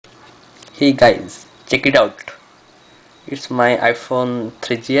Hey guys, check it out. It's my iPhone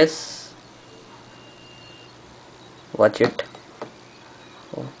 3GS. Watch it.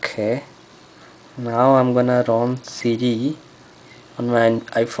 Okay. Now I'm gonna run Siri on my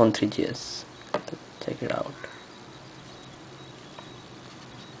iPhone 3GS. Check it out.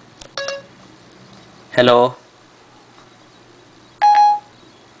 Hello.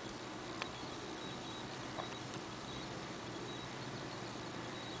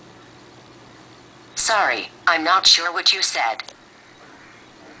 Sorry, I'm not sure what you said.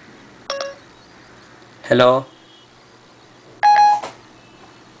 Hello.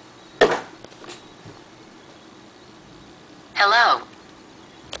 Hello.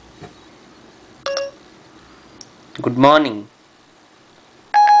 Good morning.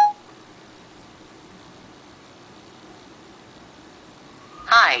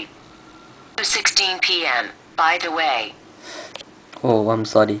 Hi. 2:16 p.m. By the way. Oh, I'm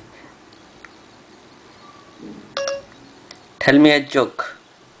sorry. Tell me a joke.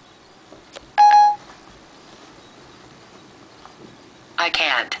 I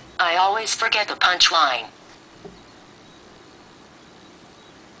can't. I always forget the punchline.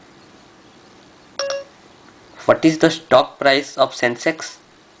 What is the stock price of Sensex?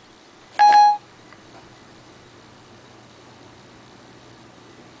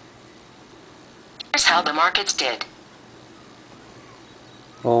 Here's how the markets did.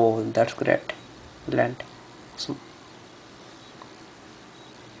 Oh, that's great. Land. Awesome.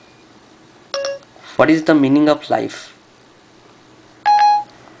 What is the meaning of life?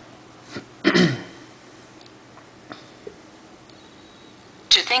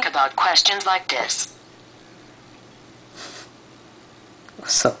 To think about questions like this.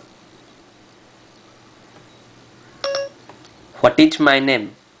 So, what is my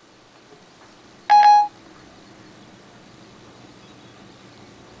name?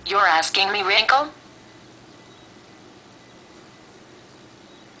 You're asking me, Wrinkle?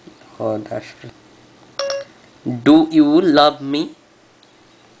 Oh, that's. Do you love me?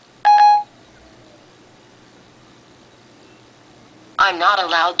 I'm not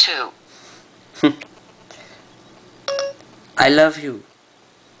allowed to. I love you.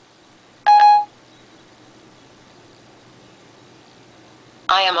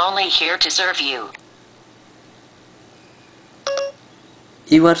 I am only here to serve you.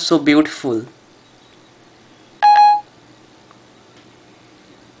 You are so beautiful.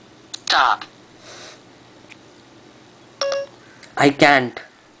 Stop. I can't.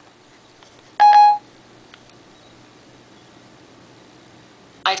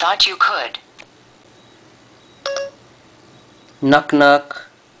 I thought you could. Knock knock.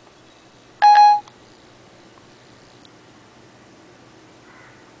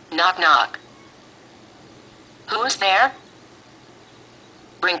 Knock knock. Who's there?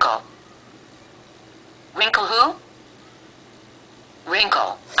 Wrinkle. Wrinkle who?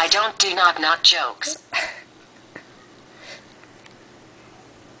 Wrinkle. I don't do knock knock jokes.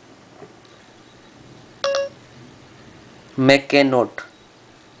 Make a note.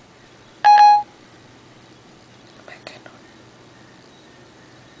 Make a note.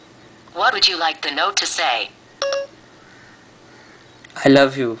 What would you like the note to say? I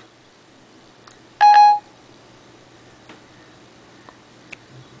love you.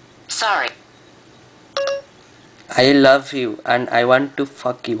 Sorry. I love you and I want to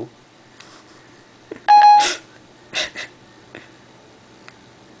fuck you.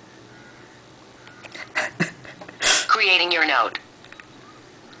 Creating your note.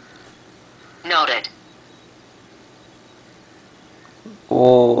 Noted.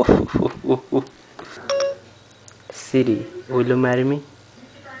 Oh. Siri, will you marry me?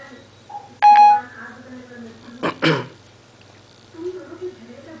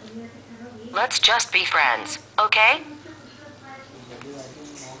 Let's just be friends, okay?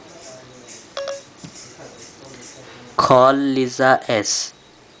 Call Lisa S.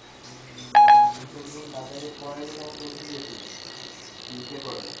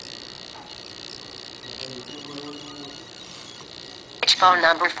 Which phone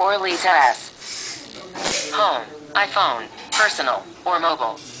number for Lisa S? Home, iPhone, personal, or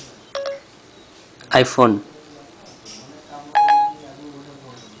mobile? iPhone.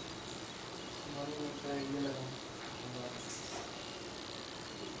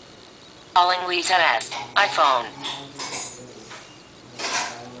 Calling Lisa S. iPhone.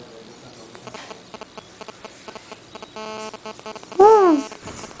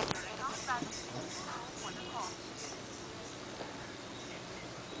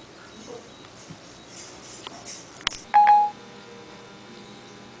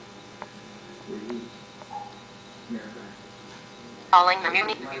 Calling the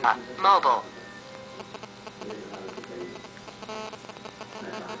Munich. Mobile.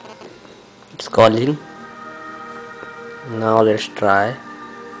 It's calling. Now let's try.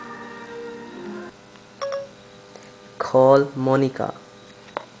 Call Monica.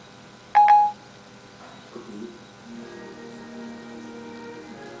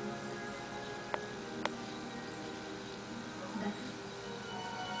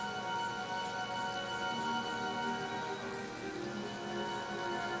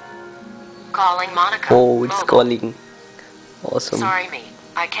 Calling Monica. Oh, it's Mobile. calling. Awesome. Sorry me,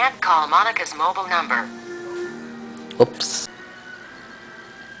 I can't call Monica's mobile number. Oops.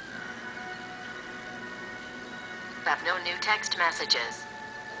 Have no new text messages.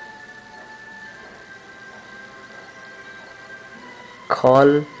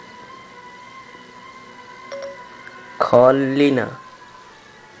 Call Lina.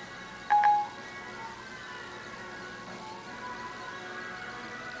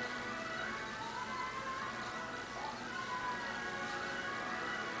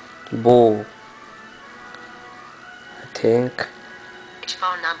 Bo. I think Which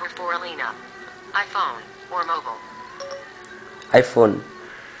phone number for Alina? iPhone or mobile? iPhone.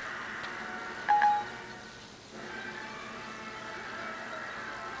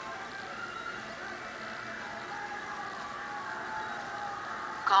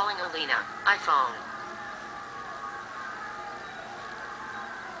 Calling Alina. iPhone.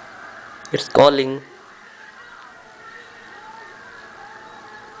 It's calling.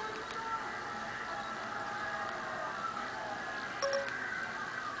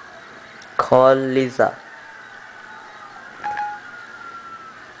 Call Lisa.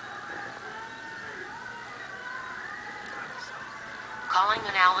 Calling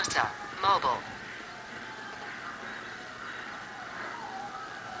Analisa. Mobile.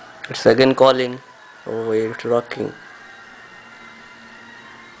 It's again calling. Oh wait, it's rocking.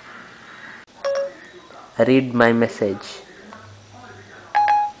 Read my message.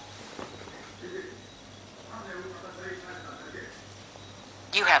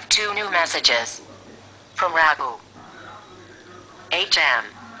 You have 2 new messages. From Raghu. HM.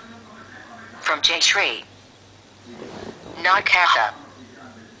 From Jayshree. Not Kasha.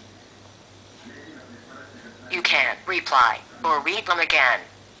 You can't reply or read them again.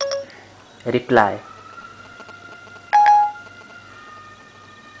 Reply.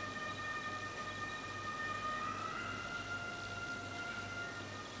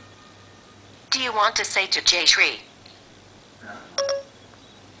 Do you want to say to Jayshree?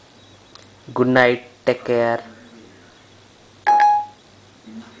 Good night. Take care.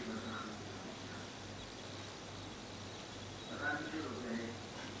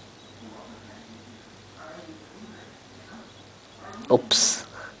 Oops.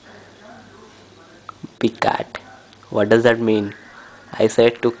 Big cat. What does that mean? I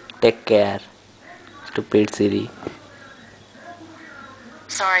said to take care. Stupid Siri.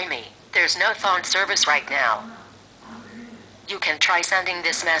 Sorry me, there's no phone service right now. You can try sending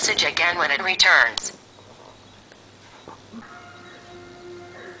this message again when it returns.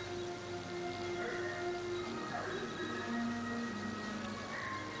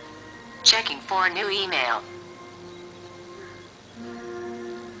 Checking for a new email.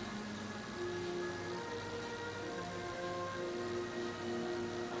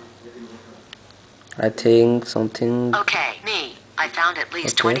 I think something Okay, me. I found at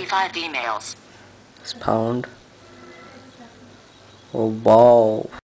least Okay. 25 emails. is found. Oh wow.